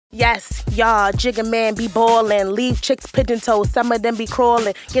Yes, y'all, Jigga Man be ballin', leave chicks pigeon-toed, some of them be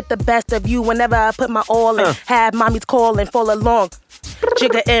crawling, get the best of you whenever I put my all in, have mommies calling, fall along,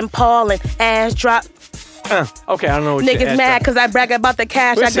 Jigga impalling, ass drop. Okay, I don't know what niggas mad because I brag about the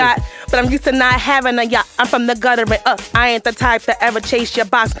cash I got, but I'm used to not having a yacht. I'm from the gutter and I ain't the type to ever chase your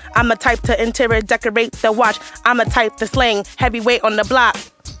boss. I'm the type to interior decorate the watch. I'm the type to sling heavyweight on the block.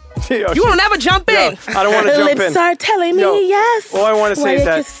 Yo, you don't ever jump in. I don't want to jump in. Lips are telling me yes. All I want to say is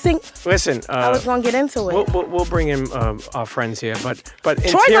that. Listen, I was gonna get into it. We'll bring in our friends here, but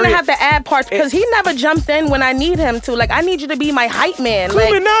Troy's gonna have to add parts because he never jumps in when I need him to. Like, I need you to be my hype man.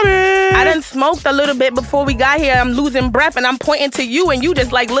 Like, I done smoked a little bit before we got here. I'm losing breath and I'm pointing to you and you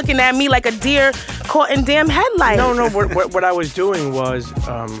just like looking at me like a deer caught in damn headlights. No. What I was doing was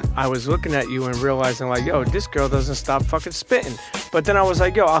I was looking at you and realizing like, yo, this girl doesn't stop fucking spitting. But then I was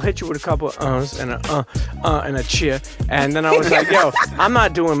like, yo, I'll hit you with a couple of and a CHEA, and then I was like, yo, I'm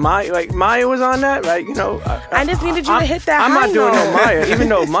not doing Maya was on that, like, you know. I just needed you to hit that. I'm not doing no Maya, even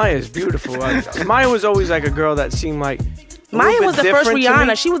though Maya is beautiful. Maya was always like a girl that seemed like. Maya was the first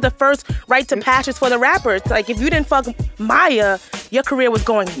Rihanna. She was the first rite to passage for the rappers. Like, if you didn't fuck Maya, your career was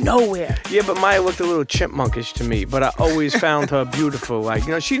going nowhere. Yeah, but Maya looked a little chipmunkish to me, but I always found her beautiful. Like,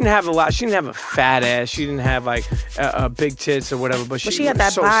 you know, she didn't have a lot. She didn't have a fat ass. She didn't have, like, big tits or whatever, but she had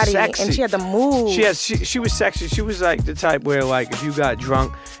that so body, sexy. and she had the moves. She was sexy. She was, like, the type where, like, if you got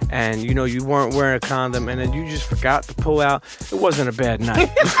drunk and, you know, you weren't wearing a condom and then you just forgot to pull out, it wasn't a bad night.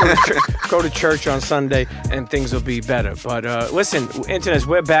 Just go to church on Sunday and things will be better. But, listen, internets,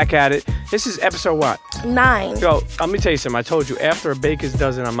 we're back at it. This is episode what? 9. Yo, let me tell you something. I told you, after a baker's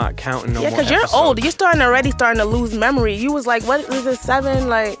dozen, I'm not counting no more. Yeah, because you're old. You're already starting to lose memory. You was like, what is it, 7?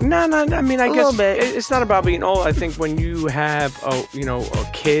 Like, no. I mean, I guess little bit. It's not about being old. I think when you have,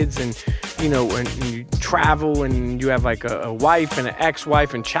 kids and, you know, when you travel and you have like a wife and an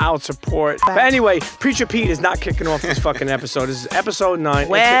ex-wife and child support. But anyway, Preacher Pete is not kicking off this fucking episode. This is episode 9.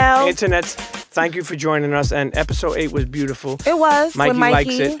 Well, internets, thank you for joining us. And episode 8 was beautiful. It was. Mikey with Mikey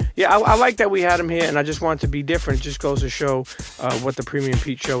likes it. Yeah, I like that we had him here, and I just wanted to be different. It just goes to show what the Premium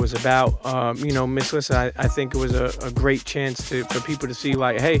Pete show is about. You know, Miss Lissa, I think it was a great chance for people to see,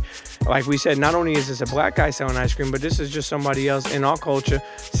 like, hey, like we said, not only is this a black guy selling ice cream, but this is just somebody else in our culture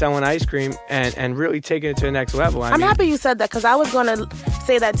selling ice cream and really taking it to the next level. I'm happy you said that because I was going to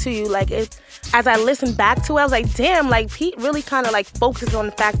say that to you. Like, as I listened back to it, I was like, damn, like, Pete really kind of like focuses on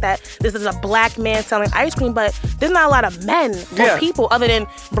the fact that this is a black man selling ice cream, but there's not a lot of men or people other than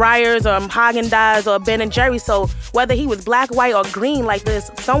Breyers or Haagen-Dazs or Ben & Jerry's. So whether he was black, white, or green, like there's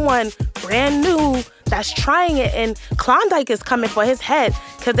someone brand new that's trying it, and Klondike is coming for his head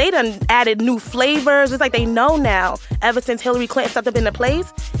because they done added new flavors. It's like they know now, ever since Hillary Clinton stepped up into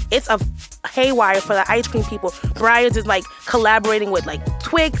place, it's a haywire for the ice cream people. Breyers is like collaborating with like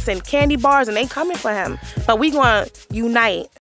Twix and candy bars, and they coming for him. But we gonna unite.